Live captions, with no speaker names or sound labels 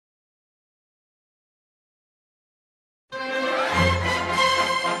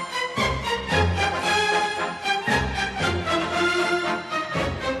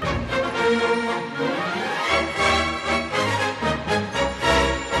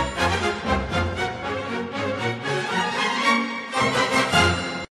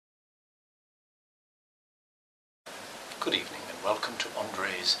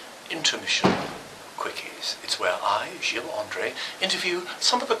is Intermission, Quickies. It's where I, Gilles André, interview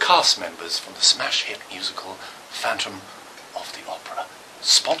some of the cast members from the smash hit musical Phantom of the Opera,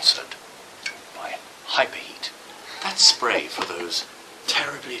 sponsored by Hyperheat. That spray for those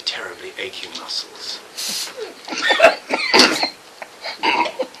terribly, terribly aching muscles.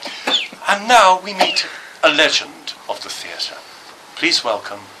 And now we meet a legend of the theatre. Please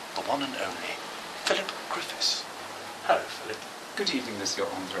welcome the one and only Philip Griffiths. Hello, Philip. Good evening, Monsieur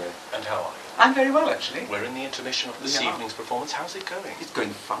André. And how are you? I'm very well, actually. We're in the intermission of this evening's performance. How's it going? It's going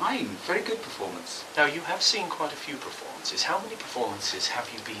fine. Very good performance. Now, you have seen quite a few performances. How many performances have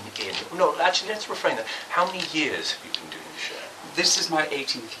you been in? No, actually, let's refrain that. How many years have you been doing the show? This is my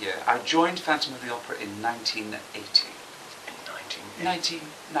 18th year. I joined Phantom of the Opera in 1980. In 1980?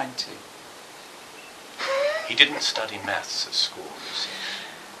 1990. He didn't study maths at school, you see.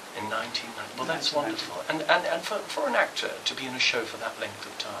 In 1990. Well, that's wonderful. And for an actor to be in a show for that length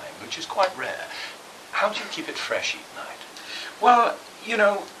of time, which is quite rare, how do you keep it fresh each night? Well, you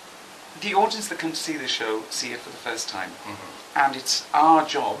know, the audience that come to see the show see it for the first time. Mm-hmm. And it's our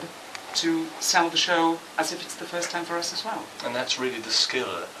job to sell the show as if it's the first time for us as well. And that's really the skill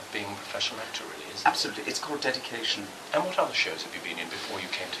of being a professional actor, really, isn't it? Absolutely. It's called dedication. And what other shows have you been in before you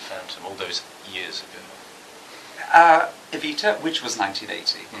came to Phantom, all those years ago? Evita, which was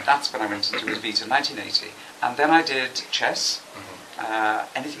 1980. Mm-hmm. That's when I went into Evita, 1980. And then I did Chess,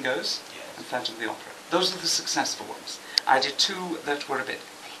 Anything Goes, yes, and Phantom of the Opera. Those are the successful ones. I did two that were a bit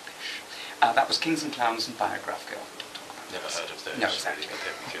rubbish. That was Kings and Clowns and Biograph Girl. Never heard of those. No, exactly.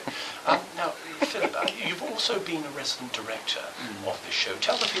 Now, Philip, you've also been a resident director of this show.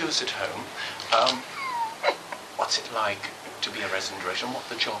 Tell the viewers at home, what's it like to be a resident director and what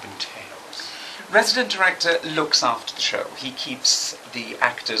the job entails? Resident director looks after the show. He keeps the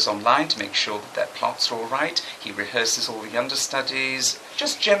actors online to make sure that their plots are all right. He rehearses all the understudies.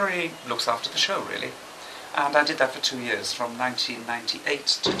 Just generally looks after the show, really. And I did that for 2 years, from 1998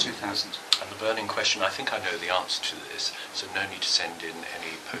 to 2000. And the burning question, I think I know the answer to this, so no need to send in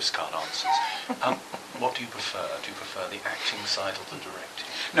any postcard answers. What do you prefer? Do you prefer the acting side or the directing?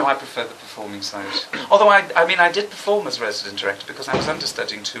 No, I prefer the performing side. Although, I did perform as resident director because I was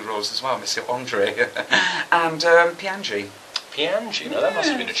understudying two roles as well, Monsieur André and Piangi. Piangi? Now, that must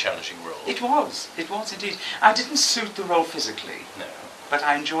have been a challenging role. It was indeed. I didn't suit the role physically. No. But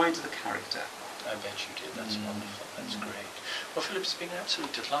I enjoyed the character. I bet you did. That's wonderful. That's great. Well, Philip, it's been an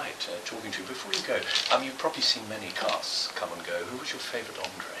absolute delight talking to you. Before you go, you've probably seen many casts come and go. Who was your favourite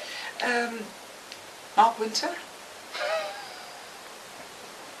André? Mark Winter.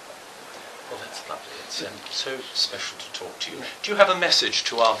 Well, that's lovely. It's so special to talk to you. Do you have a message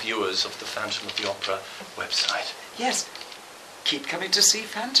to our viewers of the Phantom of the Opera website? Yes. Keep coming to see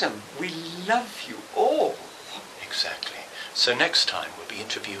Phantom. We love you all. Exactly. So next time we'll be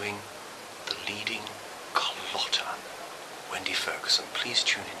interviewing the leading Carlotta, Wendy Ferguson. Please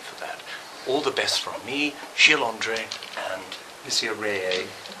tune in for that. All the best from me, Gilles André, and Monsieur Ray.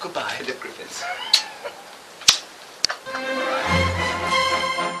 Goodbye. Philip Griffiths.